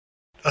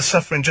are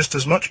suffering just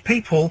as much.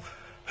 People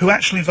who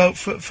actually vote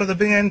for the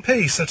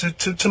BNP. So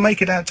to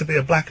make it out to be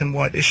a black and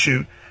white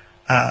issue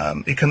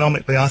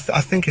economically, I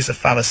think is a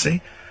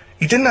fallacy.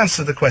 You didn't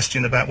answer the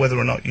question about whether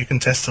or not you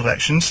contest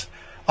elections.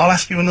 I'll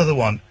ask you another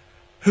one.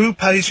 Who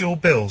pays your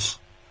bills?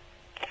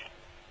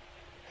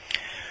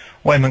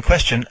 Weyman,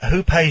 question.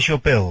 Who pays your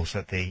bills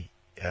at the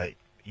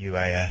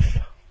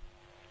UAF?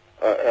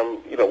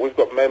 You know, we've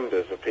got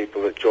members of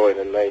people that join,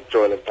 and they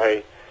join and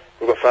pay.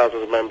 We've got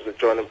thousands of members that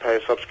join and pay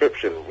a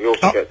subscription. We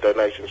also get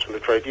donations from the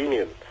trade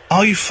union.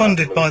 Are you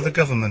funded by the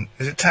government?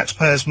 Is it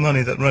taxpayers'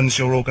 money that runs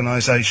your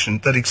organisation,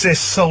 that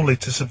exists solely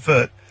to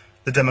subvert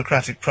the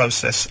democratic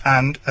process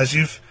and, as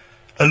you've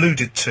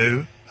alluded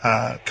to,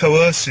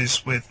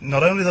 coerces with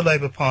not only the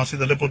Labour Party,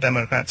 the Liberal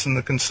Democrats and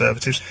the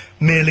Conservatives,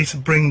 merely to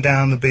bring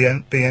down the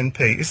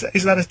BNP?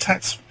 Is that a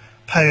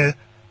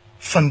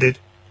taxpayer-funded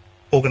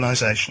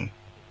organisation?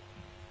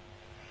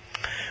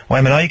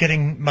 Weyman, are you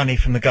getting money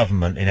from the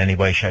government in any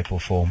way, shape or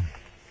form?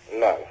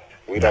 No,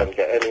 we don't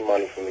get any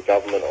money from the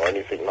government or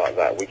anything like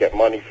that. We get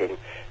money from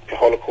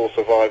Holocaust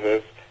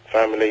survivors,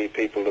 family,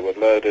 people that were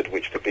murdered,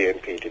 which the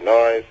BNP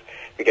denies.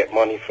 We get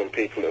money from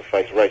people that have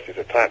faced racist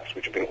attacks,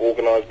 which have been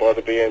organised by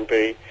the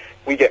BNP.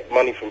 We get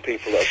money from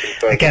people that are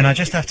concerned... Again, I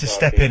just have to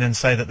step in and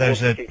say that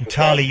those are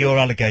entirely your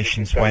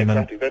allegations,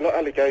 Weyman. They're not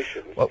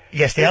allegations. Well,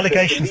 yes, the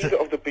allegations that... The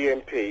leader of the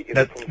BNP is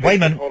a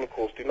convicted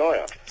Holocaust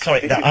denier.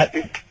 Sorry,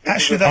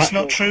 actually, that's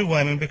not true,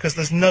 Weyman, because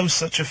there's no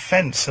such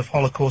offence of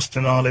Holocaust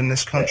denial in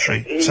this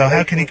country. So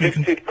how can he be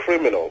convicted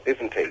criminal,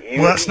 isn't he?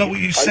 Well, that's not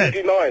what you said. Are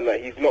you denying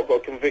that he's not got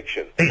a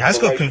conviction? He has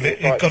got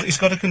he's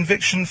got a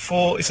conviction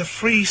for... It's a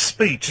free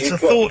speech. It's a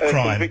thought crime. He's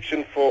got a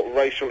conviction for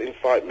racial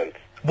incitement.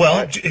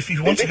 Well, right? If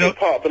you want to go... This is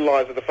part of the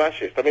lies of the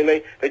fascists. I mean,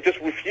 they just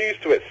refuse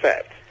to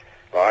accept,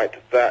 right,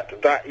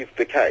 that is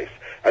the case.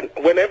 And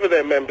whenever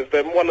their members,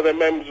 one of their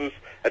members was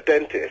a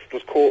dentist,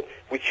 was caught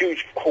with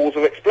huge hauls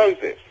of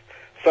explosives.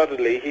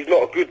 Suddenly, he's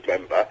not a good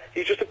member,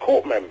 he's just a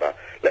court member.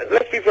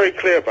 Let's be very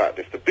clear about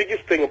this. The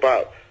biggest thing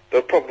about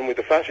the problem with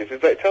the fascists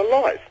is they tell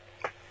lies.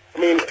 I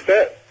mean,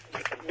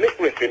 Nick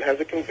Griffin has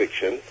a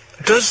conviction.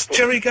 Does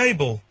Jerry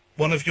Gable,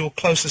 one of your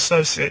close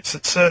associates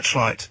at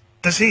Searchlight,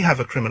 does he have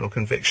a criminal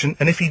conviction?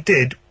 And if he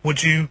did,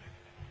 would you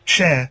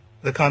share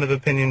the kind of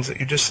opinions that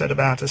you just said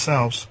about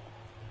ourselves?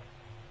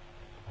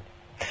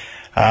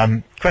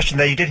 Question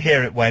there, you did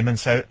hear it, Weyman,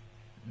 so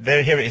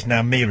here it is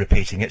now, me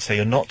repeating it, so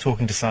you're not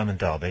talking to Simon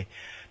Darby,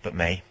 but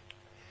me.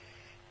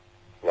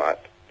 Right.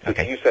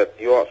 Okay.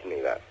 You asked me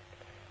that.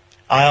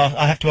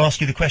 I have to ask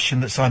you the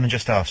question that Simon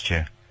just asked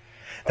you.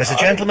 There's a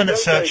gentleman at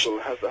Search... Gable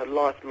has a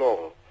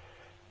lifelong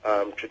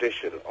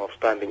tradition of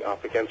standing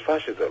up against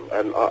fascism,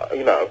 and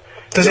you know...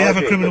 Does he have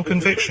a criminal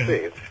conviction?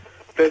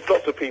 There's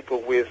lots of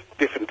people with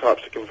different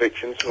types of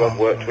convictions who I've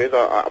worked with.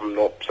 I'm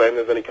not saying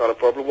there's any kind of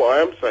problem. What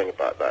I am saying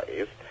about that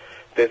is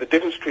there's a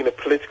difference between a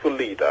political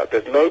leader.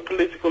 There's no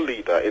political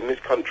leader in this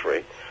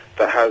country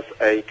that has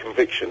a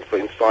conviction for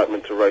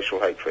incitement to racial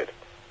hatred.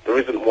 There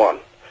isn't one.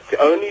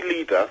 The only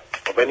leader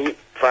of any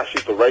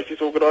fascist or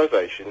racist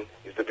organisation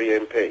is the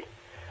BNP.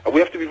 And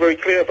we have to be very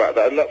clear about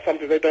that, and that's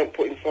something they don't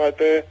put inside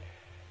their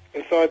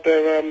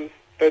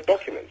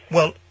documents.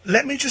 Well,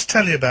 let me just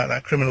tell you about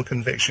that criminal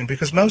conviction,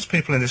 because most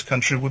people in this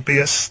country would be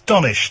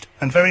astonished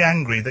and very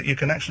angry that you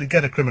can actually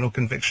get a criminal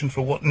conviction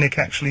for what Nick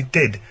actually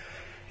did.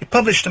 He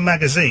published a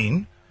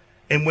magazine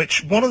in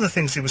which one of the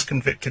things he was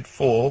convicted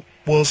for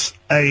was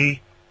an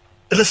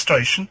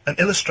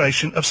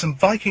illustration of some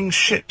Viking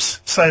ships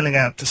sailing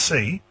out to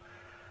sea,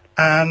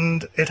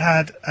 and it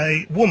had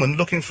a woman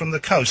looking from the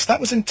coast.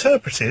 That was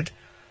interpreted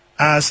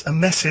as a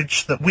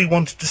message that we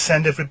wanted to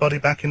send everybody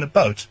back in a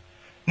boat.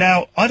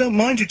 Now, I don't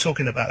mind you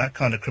talking about that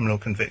kind of criminal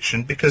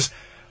conviction, because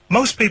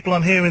most people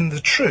on hearing the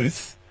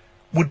truth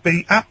would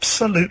be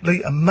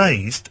absolutely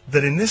amazed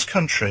that in this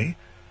country,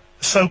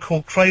 the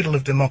so-called cradle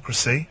of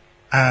democracy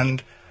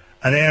and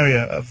an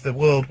area of the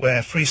world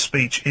where free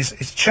speech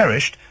is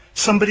cherished,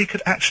 somebody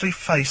could actually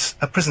face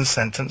a prison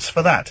sentence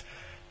for that.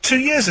 2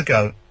 years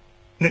ago,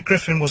 Nick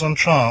Griffin was on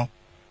trial,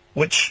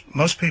 which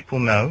most people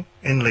know,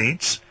 in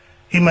Leeds.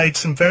 He made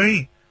some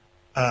very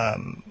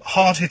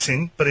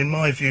hard-hitting, but in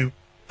my view,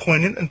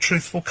 poignant and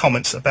truthful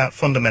comments about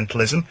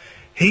fundamentalism.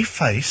 He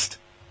faced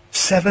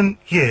 7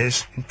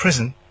 years in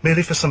prison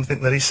merely for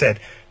something that he said.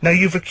 Now,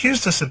 you've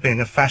accused us of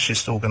being a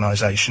fascist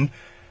organisation.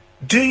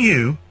 Do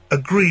you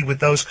agree with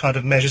those kind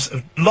of measures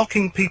of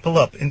locking people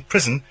up in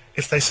prison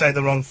if they say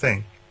the wrong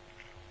thing?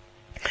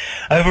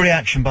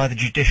 Overreaction by the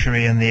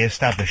judiciary and the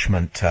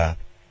establishment,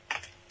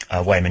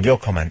 Weyman, your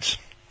comments?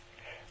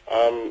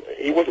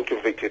 He wasn't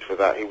convicted for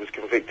that. He was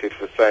convicted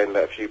for saying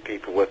that a few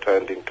people were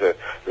turned into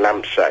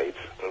lampshades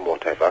and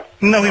whatever.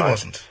 No, he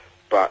wasn't.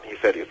 But he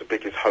said it was the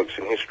biggest hoax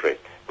in history.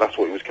 That's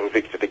what he was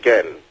convicted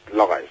again,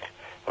 lies.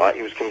 Right?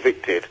 He was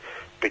convicted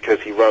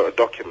because he wrote a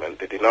document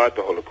that denied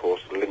the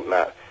Holocaust and linked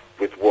that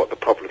with what the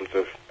problems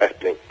of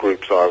ethnic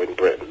groups are in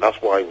Britain.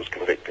 That's why he was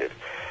convicted.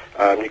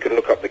 You can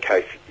look up the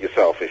case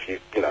yourself if you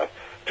know,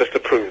 just to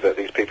prove that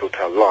these people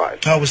tell lies.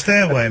 I was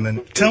there,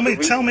 Weyman. Tell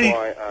me.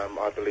 Why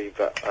I believe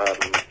that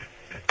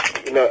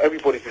you know,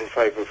 everybody's in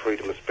favour of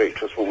freedom of speech.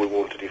 That's what we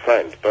want to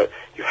defend. But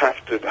you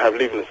have to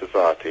live in a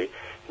society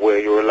where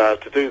you're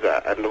allowed to do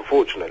that. And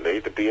unfortunately,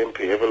 the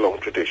BNP have a long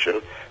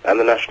tradition, and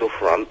the National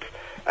Front,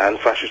 and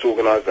fascist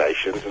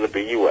organisations, and the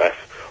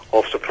BUF,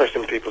 of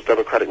suppressing people's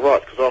democratic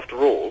rights. Because after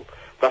all,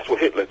 that's what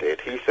Hitler did.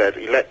 He said,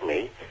 elect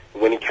me.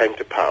 When he came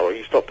to power,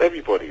 he stopped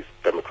everybody's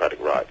democratic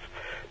rights.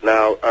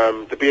 Now,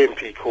 the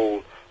BNP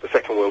call the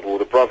Second World War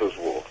the Brothers'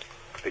 War,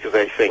 because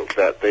they think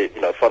that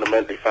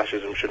fundamentally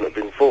fascism shouldn't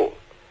have been fought.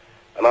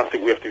 And I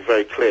think we have to be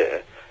very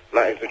clear, and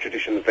that is the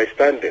tradition that they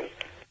stand in.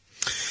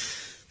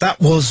 That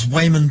was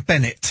Weyman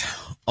Bennett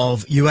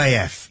of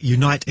UAF,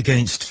 Unite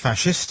Against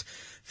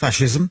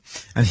Fascism,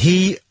 and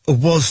he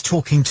was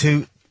talking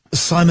to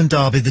Simon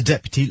Darby, the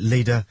deputy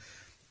leader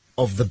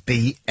of the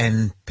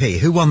BNP.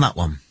 Who won that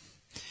one?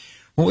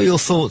 What were your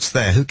thoughts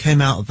there? Who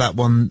came out of that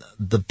one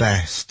the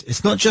best?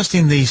 It's not just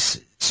in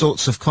these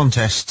sorts of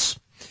contests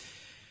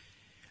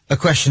a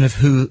question of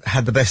who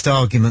had the best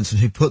arguments and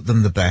who put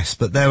them the best,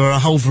 but there were a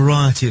whole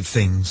variety of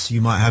things.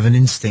 You might have an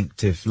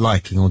instinctive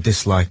liking or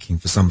disliking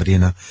for somebody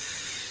in a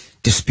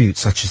dispute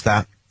such as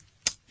that.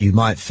 You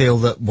might feel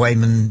that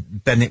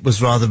Weyman Bennett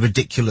was rather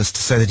ridiculous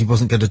to say that he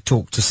wasn't going to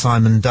talk to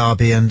Simon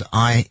Darby, and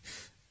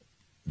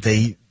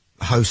the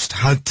host,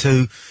 had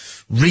to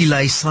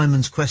relay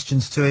Simon's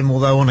questions to him,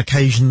 although on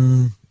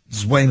occasion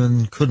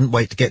Weyman couldn't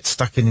wait to get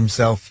stuck in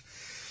himself.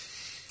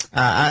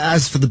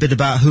 As for the bit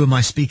about who am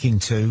I speaking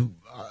to,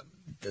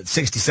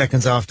 60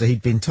 seconds after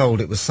he'd been told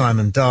it was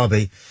Simon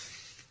Darby,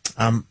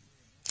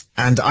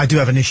 and I do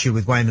have an issue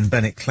with Weyman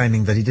Bennett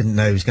claiming that he didn't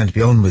know he was going to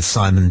be on with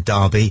Simon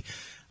Darby.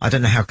 I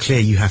don't know how clear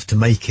you have to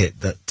make it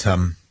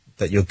that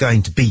that you're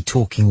going to be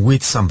talking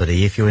with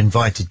somebody if you're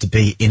invited to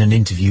be in an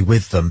interview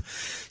with them,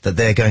 that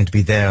they're going to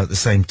be there at the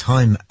same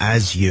time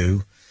as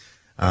you.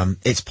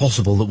 It's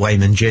possible that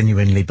Weyman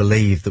genuinely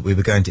believed that we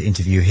were going to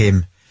interview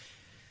him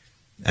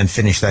and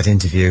finish that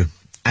interview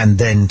and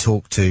then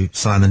talk to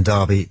Simon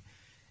Darby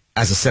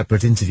as a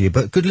separate interview.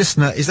 But, good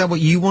listener, is that what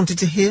you wanted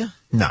to hear?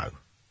 No.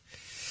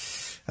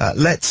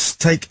 Let's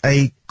take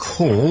a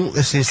call.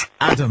 This is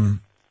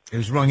Adam,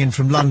 who's rung in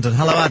from London.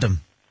 Hello,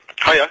 Adam.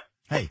 Hiya.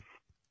 Hey.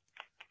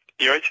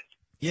 You right?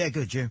 Yeah,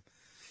 good, you?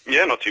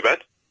 Yeah, not too bad.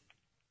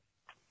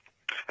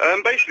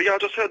 Basically, I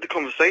just heard the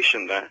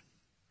conversation there.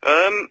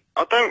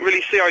 I don't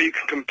really see how you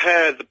can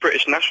compare the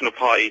British National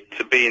Party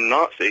to being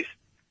Nazis.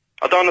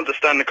 I don't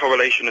understand the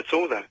correlation at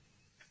all there.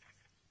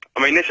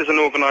 I mean, this is an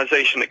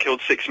organisation that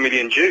killed 6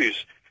 million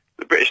Jews.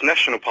 The British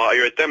National Party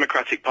are a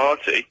democratic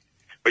party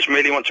which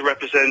merely want to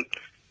represent,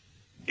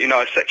 you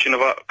know, a section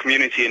of our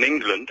community in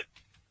England,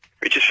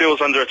 which just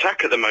feels under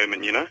attack at the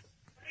moment, you know.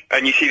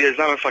 And you see the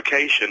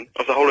Islamification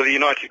of the whole of the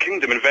United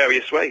Kingdom in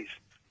various ways.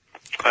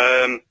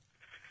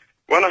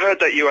 When I heard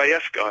that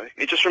UAF guy,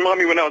 it just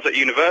reminded me when I was at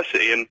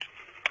university, and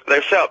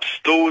they'll set up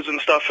stalls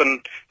and stuff,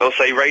 and they'll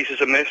say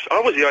racism this.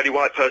 I was the only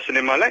white person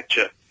in my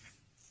lecture.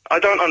 I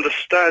don't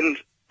understand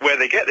where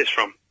they get this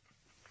from.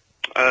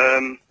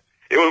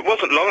 It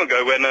wasn't long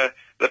ago when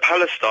the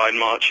Palestine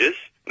marches,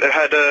 they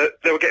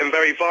were getting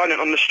very violent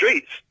on the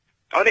streets.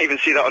 I didn't even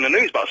see that on the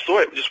news, but I saw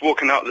it just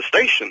walking out of the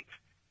station.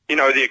 You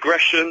know, the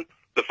aggression,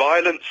 the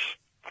violence.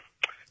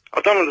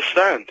 I don't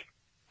understand.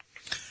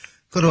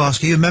 Got to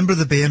ask, are you a member of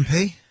the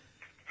BNP?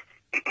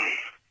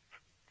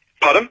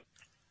 Pardon?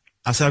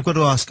 I said, I've got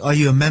to ask, are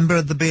you a member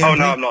of the BNP? Oh,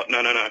 no, I'm not.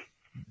 No.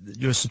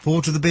 You're a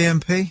supporter of the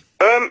BNP?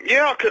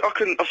 Yeah,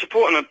 I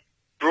support on a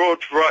broad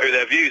variety of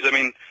their views. I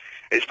mean,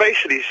 it's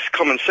basically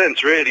common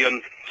sense, really,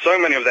 on so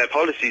many of their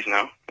policies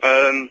now.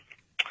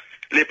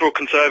 Liberal,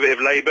 Conservative,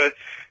 Labour,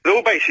 they're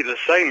all basically the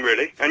same,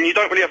 really. And you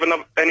don't really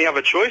have any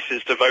other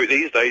choices to vote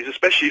these days,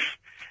 especially if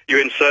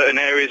you're in certain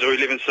areas or you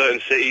live in certain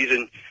cities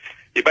and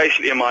you're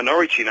basically a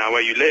minority now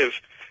where you live,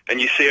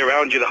 and you see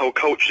around you the whole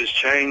culture's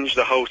changed,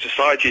 the whole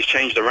society has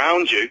changed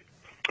around you,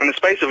 in the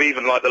space of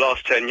even like the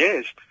last 10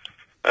 years.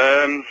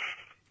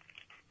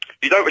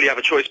 You don't really have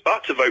a choice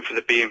but to vote for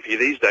the BNP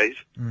these days.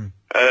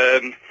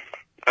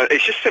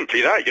 It's just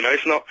simply that, you know,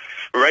 it's not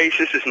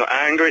racist, it's not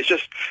anger, it's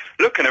just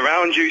looking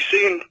around you,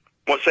 seeing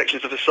what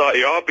sections of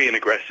society are being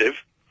aggressive,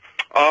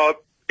 are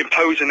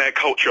imposing their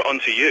culture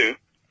onto you,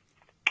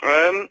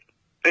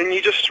 and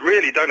you just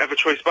really don't have a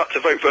choice but to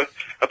vote for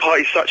a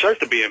party such as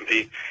the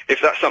BNP, if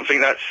that's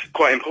something that's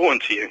quite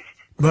important to you.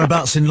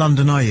 Whereabouts in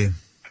London are you?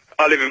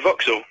 I live in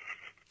Vauxhall.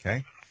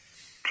 Okay.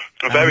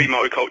 A very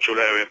multicultural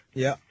area.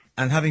 Yeah.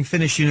 And having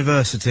finished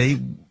university,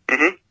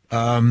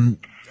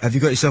 have you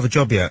got yourself a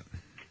job yet?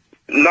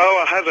 No,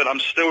 I haven't. I'm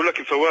still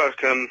looking for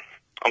work,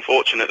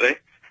 unfortunately.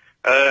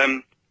 I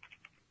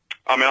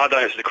mean, I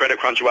don't answer the credit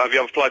crunch or what have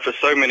you. I've applied for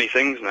so many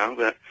things now,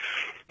 but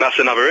that's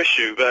another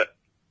issue. But,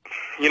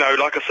 you know,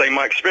 like I say,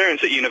 my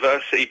experience at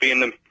university,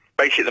 being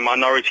basically the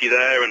minority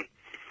there and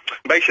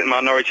basically the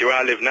minority where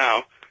I live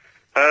now,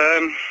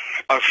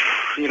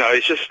 you know,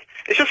 it's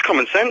just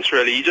common sense,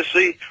 really. You just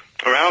see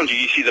around you,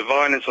 you see the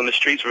violence on the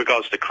streets with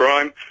regards to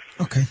crime.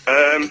 Okay.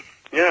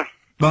 Yeah.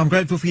 Well, I'm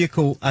grateful for your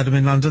call, Adam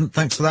in London.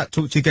 Thanks for that.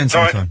 Talk to you again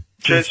sometime. All right.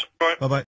 Cheers. Bye. Bye-bye.